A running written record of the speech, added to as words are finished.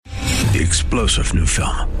The explosive new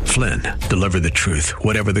film, Flynn, deliver the truth,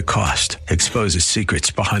 whatever the cost, exposes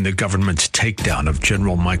secrets behind the government's takedown of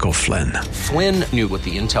General Michael Flynn. Flynn knew what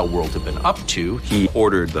the intel world had been up to. He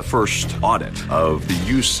ordered the first audit of the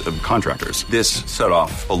use of contractors. This set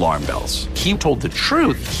off alarm bells. He told the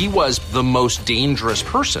truth. He was the most dangerous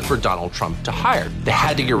person for Donald Trump to hire. They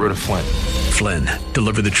had to get rid of Flynn. Flynn,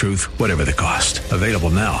 deliver the truth, whatever the cost. Available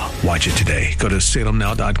now. Watch it today. Go to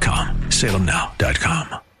salemnow.com.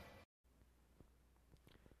 salemnow.com.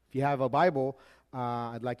 If you have a Bible,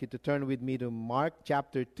 I'd like you to turn with me to Mark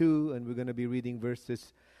chapter 2, and we're going to be reading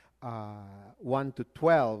verses 1 to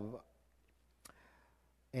 12.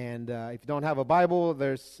 And if you don't have a Bible,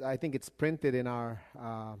 I think it's printed in our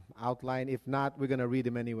outline. If not, we're going to read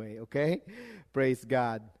them anyway, okay? Praise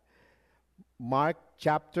God. Mark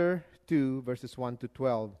chapter 2, verses 1 to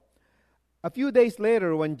 12. A few days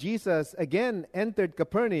later, when Jesus again entered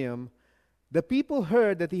Capernaum, the people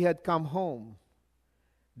heard that he had come home.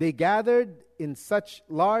 They gathered in such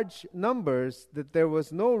large numbers that there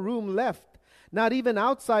was no room left, not even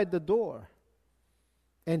outside the door.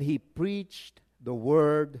 And he preached the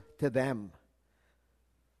word to them.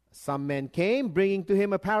 Some men came, bringing to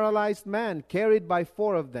him a paralyzed man, carried by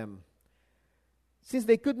 4 of them. Since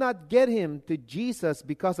they could not get him to Jesus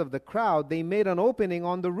because of the crowd, they made an opening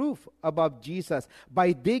on the roof above Jesus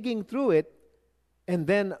by digging through it and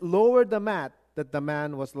then lowered the mat that the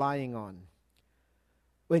man was lying on.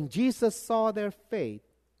 When Jesus saw their faith,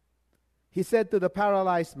 he said to the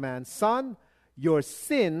paralyzed man, "Son, your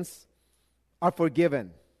sins are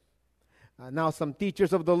forgiven." Now some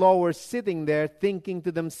teachers of the law were sitting there thinking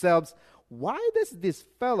to themselves, "Why does this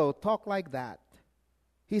fellow talk like that?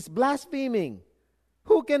 He's blaspheming.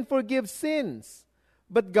 Who can forgive sins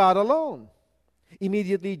but God alone?"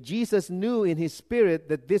 Immediately Jesus knew in his spirit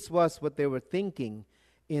that this was what they were thinking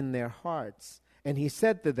in their hearts. And he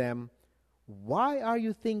said to them, "Why are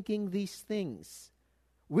you thinking these things?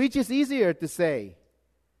 Which is easier to say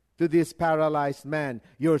to this paralyzed man,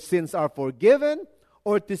 'Your sins are forgiven,'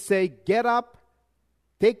 or to say, 'Get up,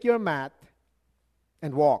 take your mat,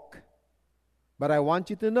 and walk'? But I want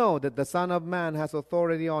you to know that the Son of Man has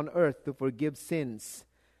authority on earth to forgive sins."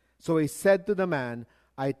 So he said to the man,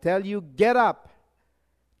 "I tell you, get up,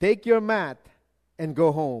 take your mat, and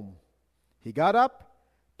go home." He got up,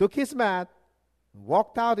 took his mat,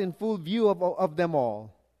 walked out in full view of them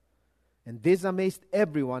all. And this amazed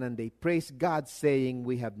everyone, and they praised God, saying,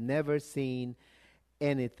 "We have never seen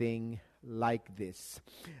anything like this."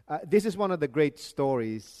 This is one of the great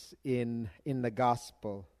stories in the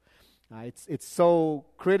gospel. It's so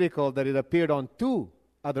critical that it appeared on 2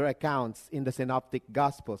 other accounts in the synoptic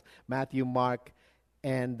gospels, Matthew, Mark,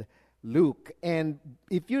 and Luke. And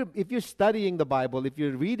if you're studying the Bible, if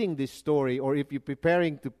you're reading this story, or if you're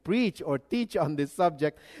preparing to preach or teach on this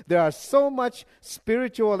subject, there are so much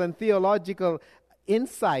spiritual and theological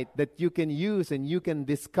insight that you can use and you can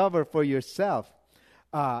discover for yourself.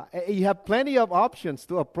 You have plenty of options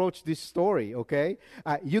to approach this story, okay?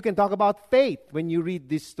 You can talk about faith when you read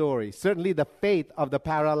this story. Certainly the faith of the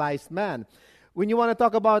paralyzed man. When you want to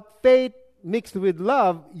talk about faith mixed with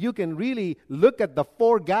love, you can really look at the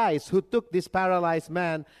 4 guys who took this paralyzed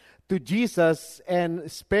man to Jesus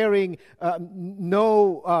and sparing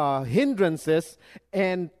no hindrances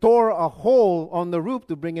and tore a hole on the roof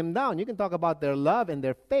to bring him down. You can talk about their love and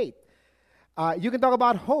their faith. You can talk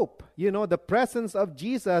about hope, the presence of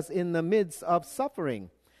Jesus in the midst of suffering.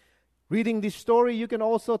 Reading this story, you can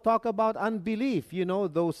also talk about unbelief,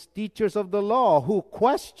 those teachers of the law who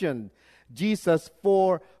questioned Jesus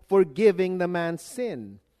for forgiving the man's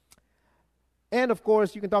sin. And of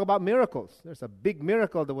course, you can talk about miracles. There's a big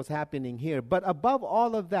miracle that was happening here. But above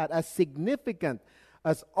all of that, as significant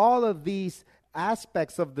as all of these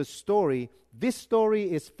aspects of the story, this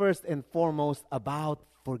story is first and foremost about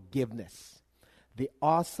forgiveness. The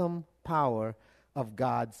awesome power of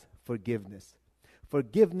God's forgiveness.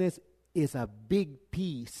 Forgiveness is a big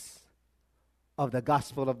piece of the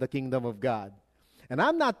gospel of the kingdom of God. And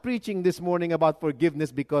I'm not preaching this morning about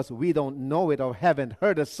forgiveness because we don't know it or haven't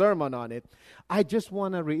heard a sermon on it. I just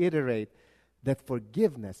want to reiterate that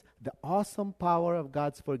forgiveness, the awesome power of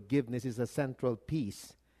God's forgiveness, is a central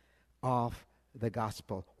piece of the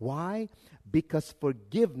gospel. Why? Because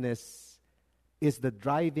forgiveness is the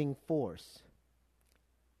driving force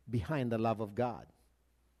behind the love of God.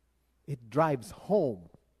 It drives home,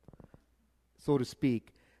 so to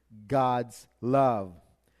speak, God's love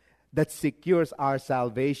that secures our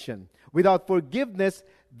salvation. Without forgiveness,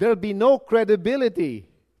 there'll be no credibility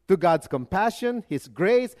to God's compassion, His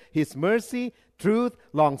grace, His mercy, truth,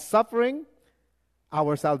 long-suffering,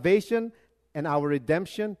 our salvation, and our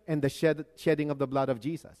redemption, and the shedding of the blood of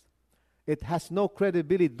Jesus. It has no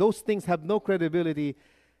credibility. Those things have no credibility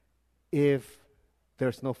if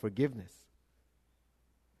there's no forgiveness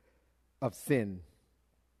of sin.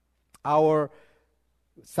 Our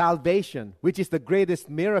salvation, which is the greatest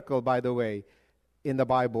miracle, by the way, in the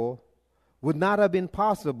Bible, would not have been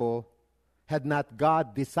possible had not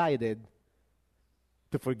God decided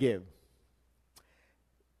to forgive.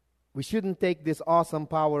 We shouldn't take this awesome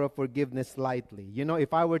power of forgiveness lightly. You know,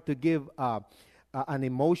 if I were to give an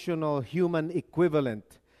emotional human equivalent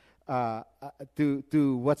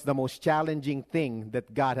to what's the most challenging thing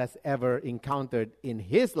that God has ever encountered in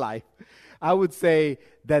His life, I would say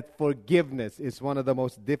that forgiveness is one of the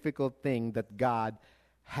most difficult things that God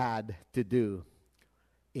had to do.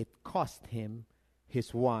 It cost Him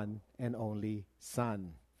His one and only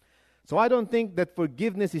Son. So I don't think that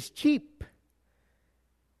forgiveness is cheap.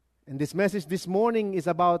 And this message this morning is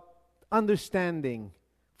about understanding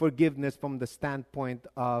forgiveness from the standpoint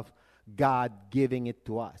of God giving it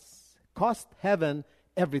to us. Cost heaven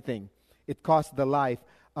everything. It cost the life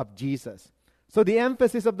of Jesus. So the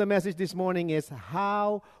emphasis of the message this morning is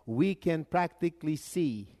how we can practically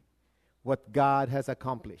see what God has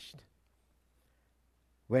accomplished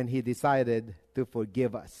when He decided to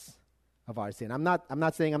forgive us of our sin. I'm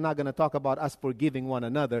not saying I'm not going to talk about us forgiving one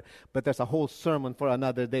another, but there's a whole sermon for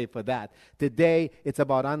another day for that. Today, it's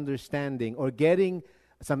about understanding or getting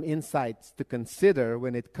some insights to consider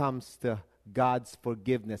when it comes to God's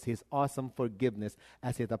forgiveness, His awesome forgiveness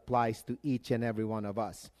as it applies to each and every one of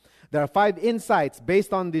us. There are 5 insights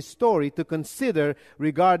based on this story to consider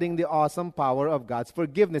regarding the awesome power of God's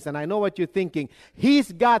forgiveness. And I know what you're thinking.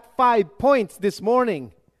 He's got 5 points this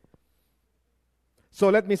morning. So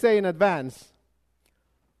let me say in advance,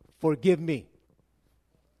 forgive me.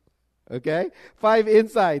 Okay? 5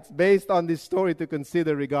 insights based on this story to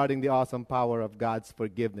consider regarding the awesome power of God's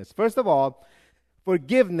forgiveness. First of all,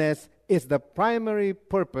 forgiveness is the primary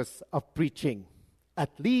purpose of preaching.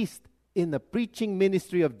 At least in the preaching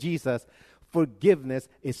ministry of Jesus, forgiveness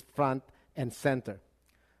is front and center.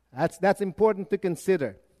 That's important to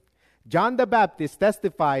consider. John the Baptist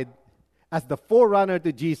testified as the forerunner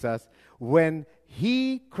to Jesus when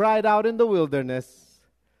he cried out in the wilderness,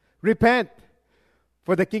 "Repent,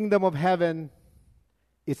 for the kingdom of heaven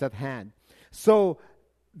is at hand." So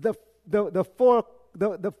the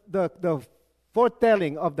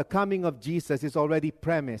foretelling of the coming of Jesus is already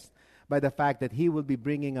premised by the fact that He will be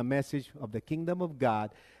bringing a message of the kingdom of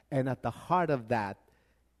God, and at the heart of that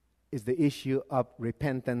is the issue of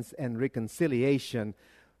repentance and reconciliation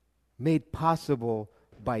made possible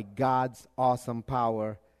by God's awesome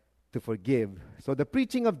power to forgive. So the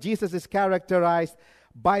preaching of Jesus is characterized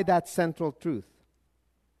by that central truth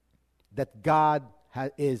that God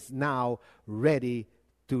is now ready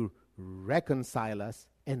to reconcile us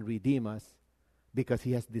and redeem us because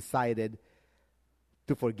He has decided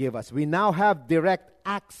to forgive us. We now have direct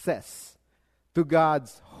access to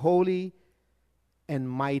God's holy and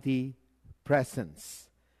mighty presence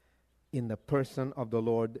in the person of the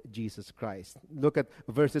Lord Jesus Christ. Look at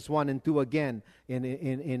verses 1 and 2 again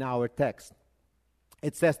in our text.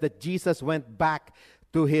 It says that Jesus went back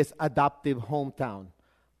to His adoptive hometown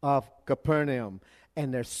of Capernaum.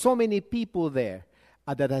 And there's so many people there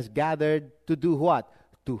that has gathered to do what?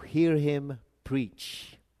 To hear Him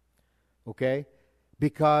preach. Okay?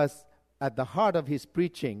 Because at the heart of His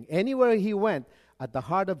preaching, anywhere He went, at the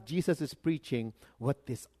heart of Jesus' preaching, what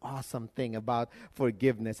this awesome thing about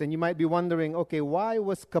forgiveness. And you might be wondering, okay, why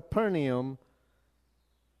was Capernaum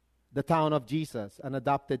the town of Jesus, an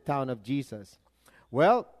adopted town of Jesus?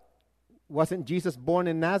 Well, wasn't Jesus born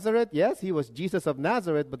in Nazareth? Yes, He was Jesus of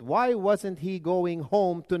Nazareth, but why wasn't He going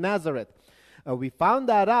home to Nazareth? We found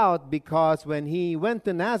that out because when He went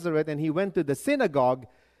to Nazareth and He went to the synagogue,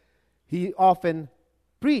 He often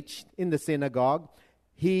preached in the synagogue.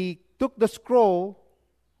 He took the scroll,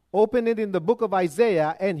 opened it in the book of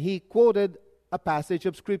Isaiah, and He quoted a passage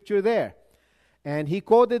of Scripture there. And He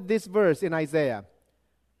quoted this verse in Isaiah.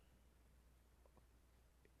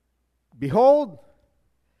 "Behold,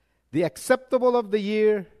 the acceptable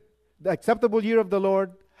year of the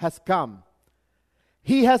Lord has come.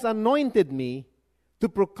 He has anointed me to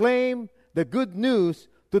proclaim the good news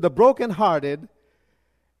to the brokenhearted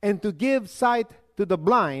and to give sight to the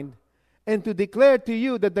blind and to declare to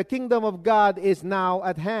you that the kingdom of God is now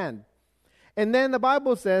at hand." And then the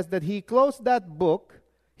Bible says that He closed that book,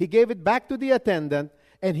 He gave it back to the attendant,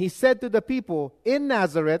 and He said to the people in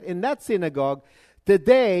Nazareth, in that synagogue,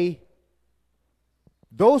 "Today,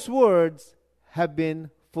 those words have been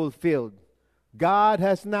fulfilled." God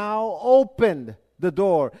has now opened the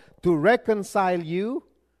door to reconcile you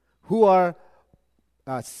who are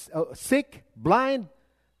sick, blind,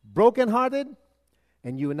 brokenhearted,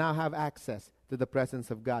 and you now have access to the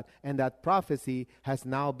presence of God. And that prophecy has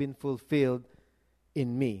now been fulfilled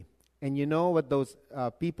in me. And you know what those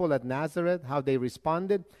people at Nazareth, how they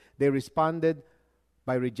responded? They responded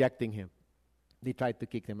by rejecting him. They tried to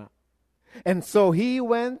kick him out. And so he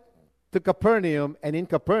went to Capernaum, and in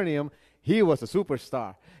Capernaum, he was a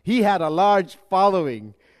superstar. He had a large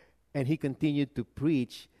following, and he continued to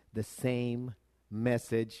preach the same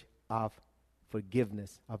message of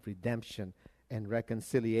forgiveness, of redemption, and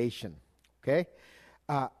reconciliation. Okay?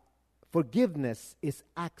 Forgiveness is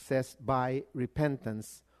accessed by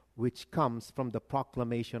repentance, which comes from the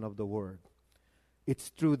proclamation of the word.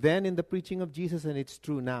 It's true then in the preaching of Jesus, and it's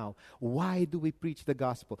true now. Why do we preach the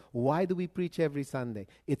gospel? Why do we preach every Sunday?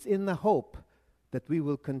 It's in the hope that we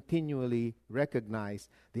will continually recognize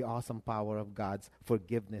the awesome power of God's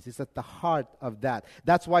forgiveness. It's at the heart of that.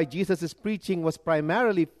 That's why Jesus' preaching was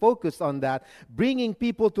primarily focused on that, bringing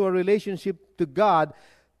people to a relationship to God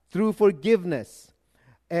through forgiveness.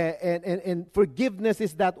 And forgiveness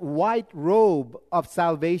is that white robe of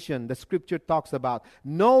salvation the Scripture talks about.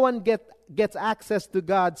 No one gets access to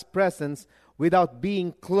God's presence without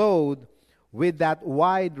being clothed with that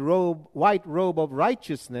white robe of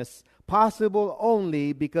righteousness, possible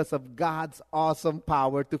only because of God's awesome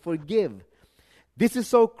power to forgive. This is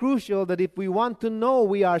so crucial that if we want to know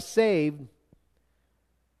we are saved,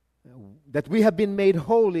 that we have been made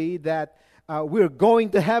holy, that we're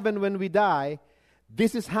going to heaven when we die,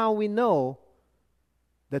 this is how we know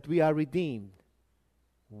that we are redeemed.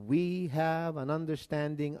 We have an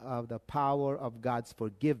understanding of the power of God's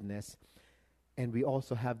forgiveness, and we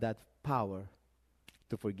also have that power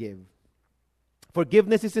to forgive.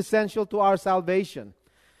 Forgiveness is essential to our salvation.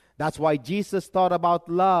 That's why Jesus taught about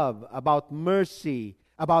love, about mercy,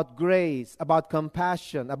 about grace, about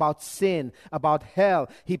compassion, about sin, about hell.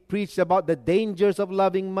 He preached about the dangers of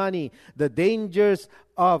loving money, the dangers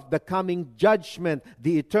of the coming judgment,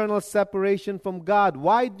 the eternal separation from God.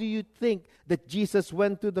 Why do you think that Jesus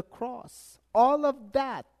went to the cross? All of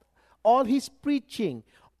that, all his preaching,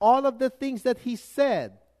 all of the things that he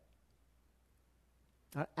said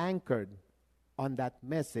are anchored on that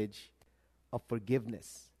message of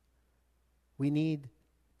forgiveness. We need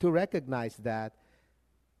to recognize that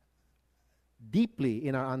deeply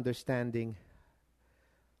in our understanding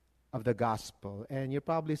of the gospel. And you're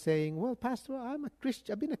probably saying, well, Pastor, I'm a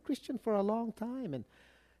Christian. I've been a Christian for a long time,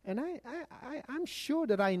 and I'm sure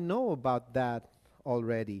that I know about that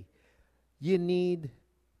already. You need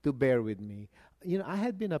to bear with me. You know, I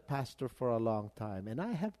had been a pastor for a long time, and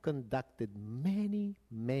I have conducted many,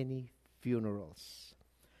 many funerals.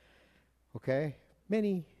 Okay?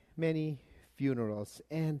 Many, many funerals.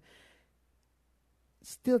 And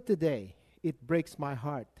still today, it breaks my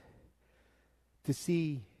heart to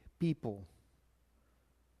see people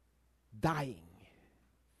dying,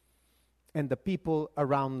 and the people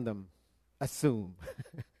around them assume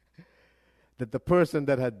that the person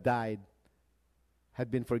that had died had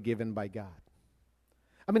been forgiven by God.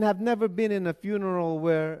 I mean, I've never been in a funeral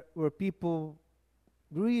where people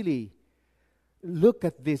really look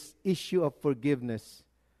at this issue of forgiveness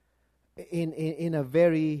in a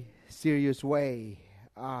very serious way.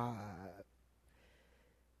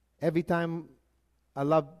 Every time a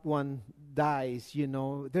loved one dies, you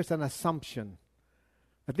know, there's an assumption,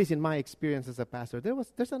 at least in my experience as a pastor,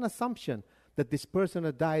 there's an assumption that this person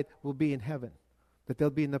who died will be in heaven, that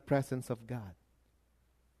they'll be in the presence of God.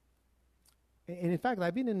 And in fact,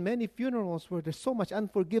 I've been in many funerals where there's so much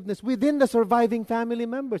unforgiveness within the surviving family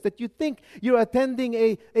members that you think you're attending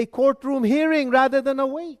a courtroom hearing rather than a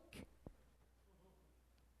wake.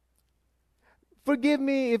 Forgive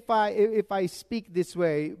me if I speak this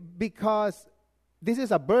way, because this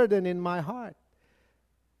is a burden in my heart.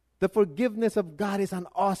 The forgiveness of God is an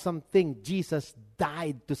awesome thing. Jesus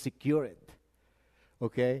died to secure it.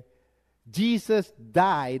 Okay? Jesus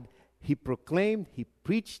died. He proclaimed, he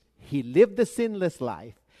preached, he lived a sinless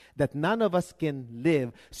life that none of us can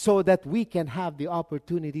live, so that we can have the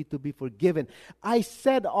opportunity to be forgiven. I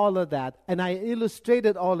said all of that, and I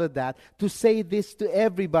illustrated all of that to say this to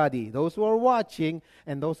everybody, those who are watching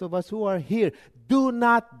and those of us who are here. Do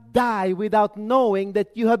not die without knowing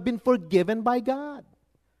that you have been forgiven by God.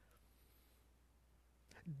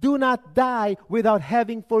 Do not die without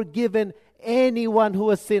having forgiven anyone who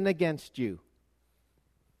has sinned against you.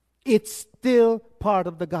 It's still part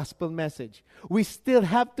of the gospel message. We still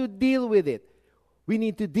have to deal with it. We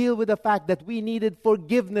need to deal with the fact that we needed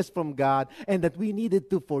forgiveness from God, and that we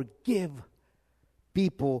needed to forgive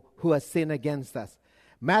people who have sinned against us.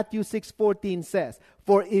 Matthew 6:14 says,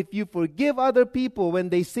 "For if you forgive other people when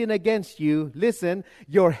they sin against you, listen,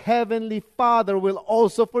 your heavenly Father will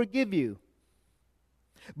also forgive you.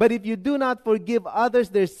 But if you do not forgive others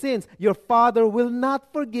their sins, your Father will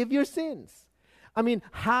not forgive your sins." I mean,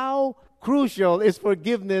 how crucial is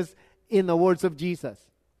forgiveness in the words of Jesus?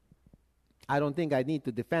 I don't think I need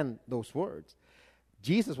to defend those words.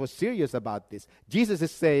 Jesus was serious about this. Jesus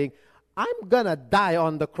is saying, I'm going to die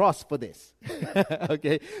on the cross for this.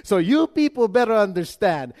 Okay? So you people better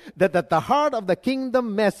understand that at the heart of the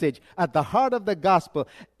kingdom message, at the heart of the gospel,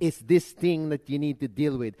 is this thing that you need to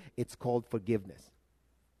deal with. It's called forgiveness.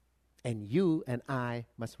 And you and I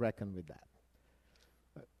must reckon with that.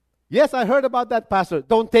 Yes, I heard about that, Pastor.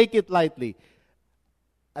 Don't take it lightly.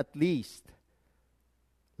 At least,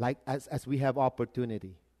 like as we have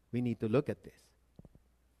opportunity, we need to look at this.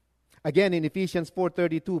 Again, in Ephesians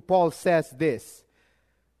 4:32, Paul says this.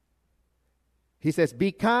 He says,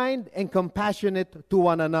 "Be kind and compassionate to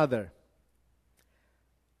one another,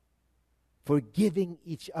 forgiving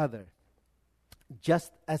each other,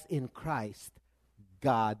 just as in Christ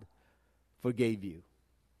God forgave you."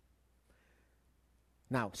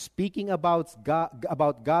 Now, speaking about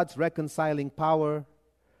God's reconciling power,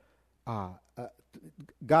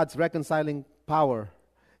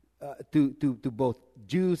 to both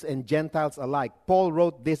Jews and Gentiles alike, Paul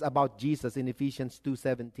wrote this about Jesus in Ephesians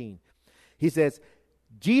 2:17. He says,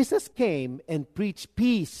 "Jesus came and preached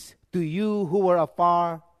peace to you who were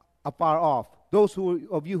afar off, those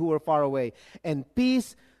of you who were far away, and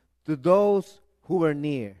peace to those who were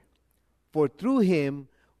near. For through him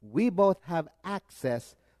we both have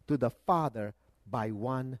access to the Father by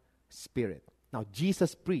one Spirit." Now,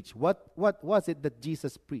 Jesus preached. What was it that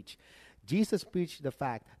Jesus preached? Jesus preached the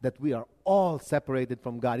fact that we are all separated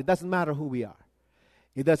from God. It doesn't matter who we are.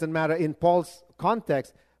 It doesn't matter in Paul's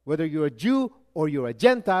context, whether you're a Jew or you're a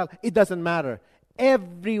Gentile, it doesn't matter.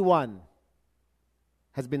 Everyone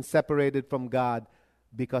has been separated from God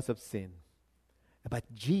because of sin.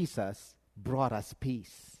 But Jesus brought us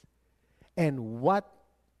peace. And what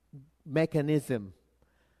mechanism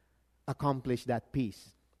accomplished that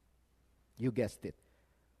peace? You guessed it.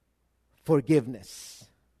 Forgiveness.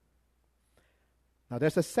 Now,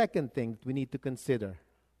 there's a second thing we need to consider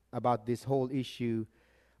about this whole issue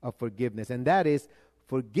of forgiveness, and that is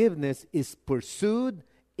forgiveness is pursued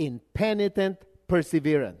in penitent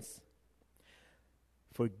perseverance.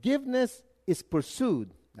 Forgiveness is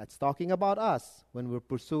pursued. That's talking about us when we're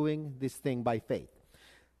pursuing this thing by faith.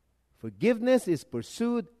 Forgiveness is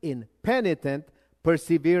pursued in penitent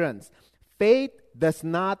perseverance. Faith does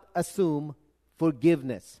not assume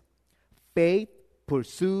forgiveness. Faith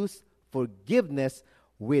pursues forgiveness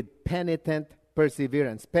with penitent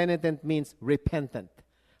perseverance. Penitent means repentant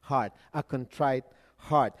heart, a contrite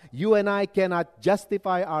heart. You and I cannot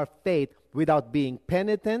justify our faith without being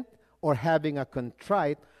penitent or having a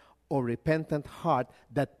contrite or repentant heart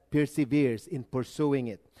that perseveres in pursuing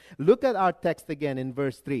it. Look at our text again in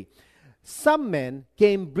verse 3. "Some men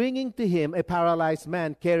came bringing to him a paralyzed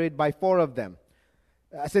man carried by 4 of them.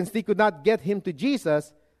 Since they could not get him to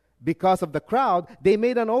Jesus because of the crowd, they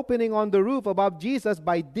made an opening on the roof above Jesus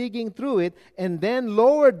by digging through it and then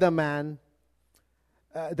lowered the man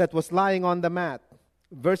that was lying on the mat."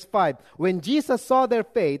 Verse 5, "When Jesus saw their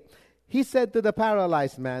faith, he said to the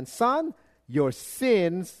paralyzed man, 'Son, your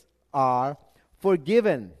sins are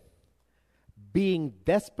forgiven.'" Being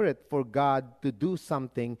desperate for God to do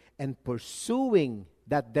something and pursuing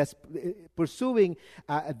that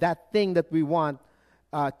thing that we want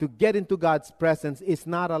to get into God's presence is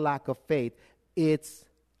not a lack of faith. It's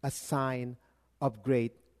a sign of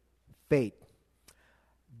great faith.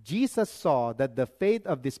 Jesus saw that the faith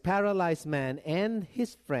of this paralyzed man and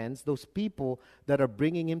his friends, those people that are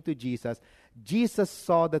bringing him to Jesus, Jesus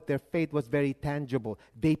saw that their faith was very tangible.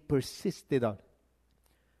 They persisted on.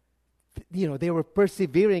 They were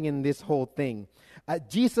persevering in this whole thing.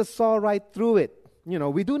 Jesus saw right through it.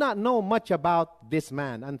 We do not know much about this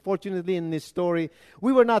man. Unfortunately, in this story,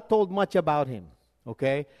 we were not told much about him.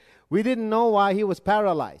 Okay? We didn't know why he was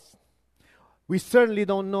paralyzed. We certainly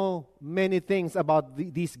don't know many things about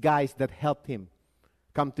these guys that helped him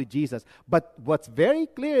come to Jesus. But what's very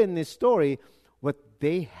clear in this story, what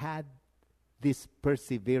they had this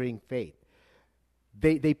persevering faith.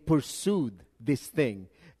 They pursued this thing.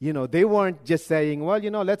 They weren't just saying, well,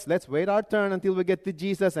 let's wait our turn until we get to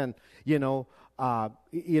Jesus and,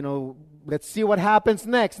 let's see what happens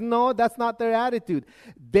next. No, that's not their attitude.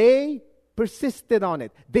 They persisted on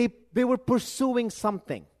it. They were pursuing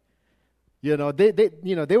something.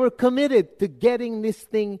 They were committed to getting this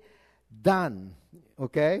thing done.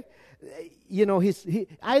 Okay?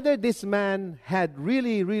 either this man had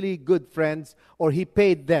really, really good friends or he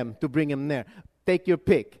paid them to bring him there. Take your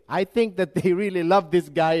pick. I think that they really loved this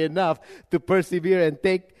guy enough to persevere and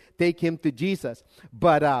take him to Jesus.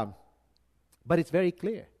 But it's very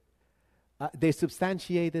clear. They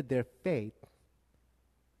substantiated their faith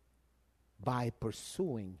by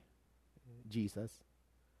pursuing Jesus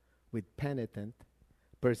with penitent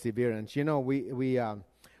perseverance.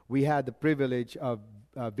 We had the privilege of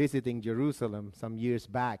visiting Jerusalem some years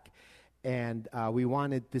back, and we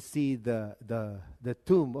wanted to see the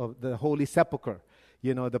tomb of the Holy Sepulchre.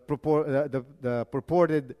 The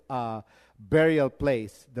purported burial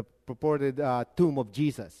place, the purported tomb of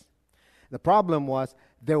Jesus. The problem was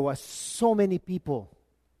there was so many people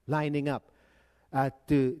lining up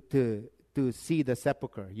to see the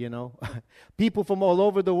sepulcher. People from all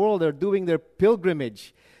over the world are doing their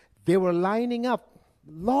pilgrimage. They were lining up.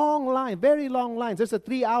 Long line, very long lines. There's a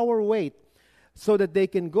 3-hour wait so that they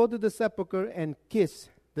can go to the sepulcher and kiss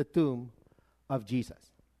the tomb of Jesus.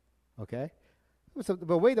 Okay?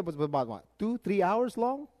 The wait was about 2-3 hours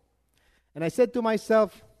long? And I said to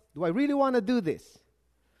myself, do I really want to do this?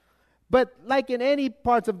 But like in any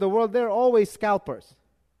parts of the world, there are always scalpers,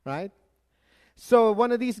 right? So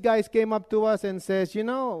one of these guys came up to us and says,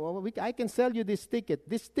 I can sell you this ticket.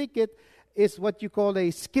 This ticket is what you call a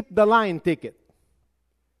skip the line ticket.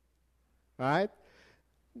 Right?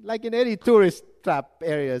 Like in any tourist trap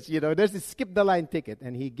areas, there's this skip the line ticket.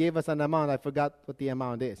 And he gave us an amount. I forgot what the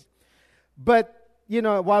amount is. But,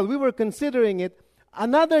 while we were considering it,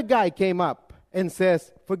 another guy came up and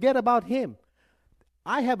says, forget about him.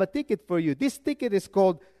 I have a ticket for you. This ticket is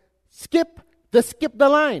called skip the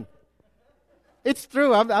line. It's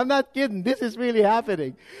true. I'm not kidding. This is really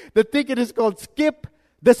happening. The ticket is called skip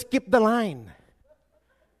the line.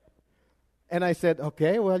 And I said,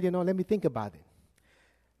 okay, well, let me think about it.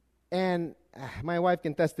 And my wife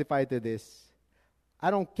can testify to this.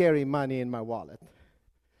 I don't carry money in my wallet.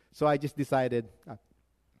 So I just decided,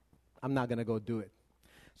 I'm not going to go do it.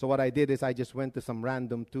 So what I did is I just went to some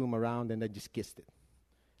random tomb around and I just kissed it.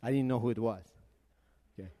 I didn't know who it was.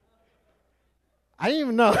 Okay. I didn't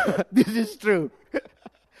even know. This is true.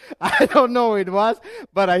 I don't know who it was,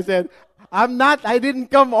 but I said, I didn't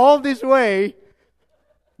come all this way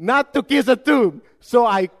not to kiss a tomb. So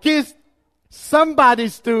I kissed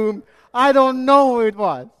somebody's tomb. I don't know who it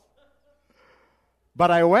was. But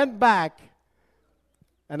I went back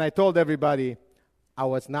and I told everybody I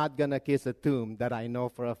was not going to kiss a tomb that I know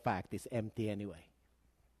for a fact is empty anyway.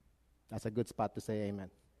 That's a good spot to say amen.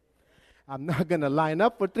 I'm not going to line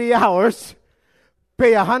up for 3 hours,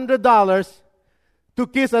 pay $100 to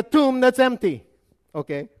kiss a tomb that's empty.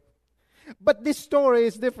 Okay? But this story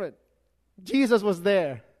is different. Jesus was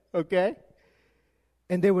there. Okay?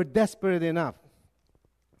 And they were desperate enough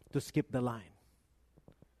to skip the line,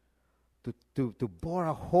 to bore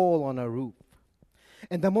a hole on a roof.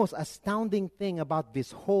 And the most astounding thing about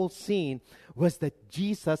this whole scene was that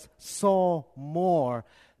Jesus saw more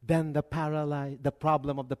than the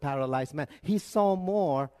problem of the paralyzed man. He saw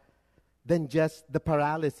more than just the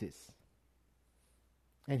paralysis.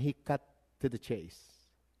 And he cut to the chase.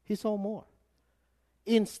 He saw more.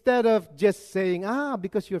 Instead of just saying,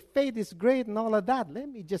 because your faith is great and all of that, let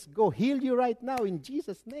me just go heal you right now in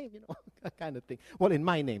Jesus' name, that kind of thing. Well, in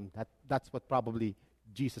my name, that's what probably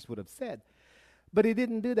Jesus would have said. But he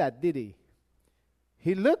didn't do that, did he?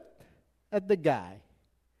 He looked at the guy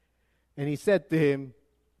and he said to him,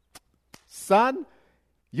 son,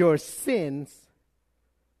 your sins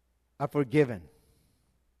are forgiven.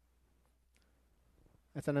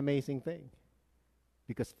 That's an amazing thing.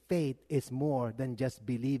 Because faith is more than just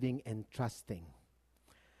believing and trusting.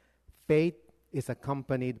 Faith is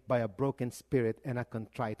accompanied by a broken spirit and a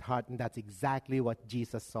contrite heart. And that's exactly what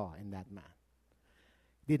Jesus saw in that man.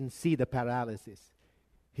 He didn't see the paralysis.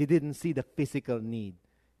 He didn't see the physical need.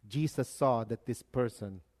 Jesus saw that this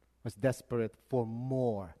person was desperate for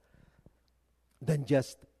more than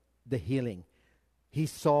just the healing. He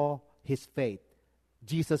saw his faith.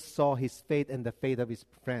 Jesus saw his faith and the faith of his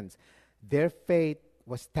friends. Their faith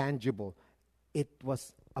was tangible. It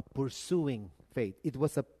was a pursuing faith. It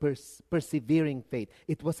was a persevering faith.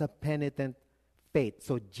 It was a penitent faith.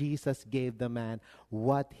 So Jesus gave the man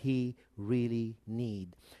what he really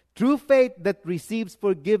needed. True faith that receives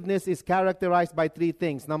forgiveness is characterized by 3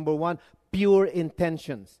 things. Number 1, pure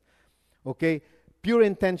intentions. Okay? Pure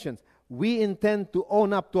intentions. We intend to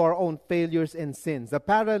own up to our own failures and sins. The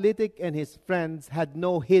paralytic and his friends had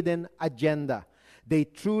no hidden agenda. They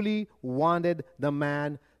truly wanted the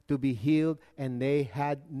man to be healed, and they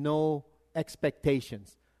had no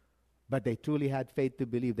expectations. But they truly had faith to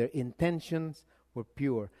believe. Their intentions were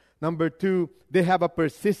pure. Number 2, they have a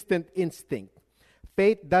persistent instinct.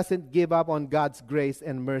 Faith doesn't give up on God's grace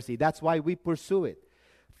and mercy. That's why we pursue it.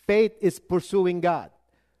 Faith is pursuing God.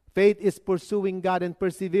 Faith is pursuing God and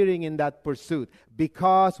persevering in that pursuit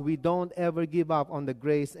because we don't ever give up on the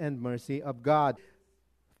grace and mercy of God.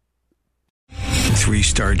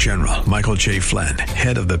 3-star General Michael J. Flynn,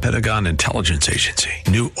 head of the Pentagon Intelligence Agency,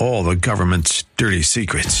 knew all the government's dirty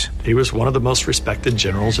secrets. He was one of the most respected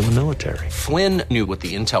generals in the military. Flynn knew what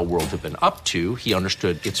the intel world had been up to. He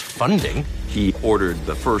understood its funding. He ordered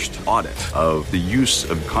the first audit of the use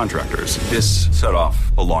of contractors. This set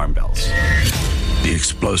off alarm bells. The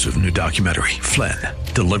explosive new documentary, Flynn,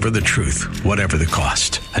 Deliver the Truth, Whatever the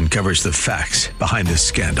Cost, uncovers the facts behind this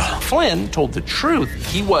scandal. Flynn told the truth.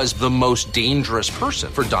 He was the most dangerous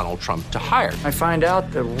person for Donald Trump to hire. I find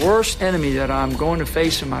out the worst enemy that I'm going to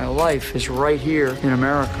face in my life is right here in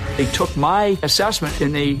America. They took my assessment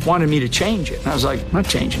and they wanted me to change it. And I was like, I'm not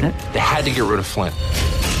changing it. They had to get rid of Flynn.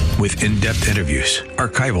 With in-depth interviews,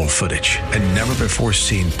 archival footage, and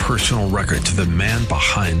never-before-seen personal records of the man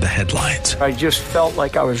behind the headlines. I just felt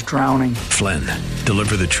like I was drowning. Flynn,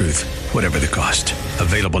 Deliver the Truth, Whatever the Cost.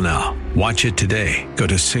 Available now. Watch it today. Go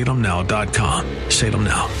to salemnow.com.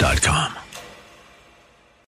 salemnow.com.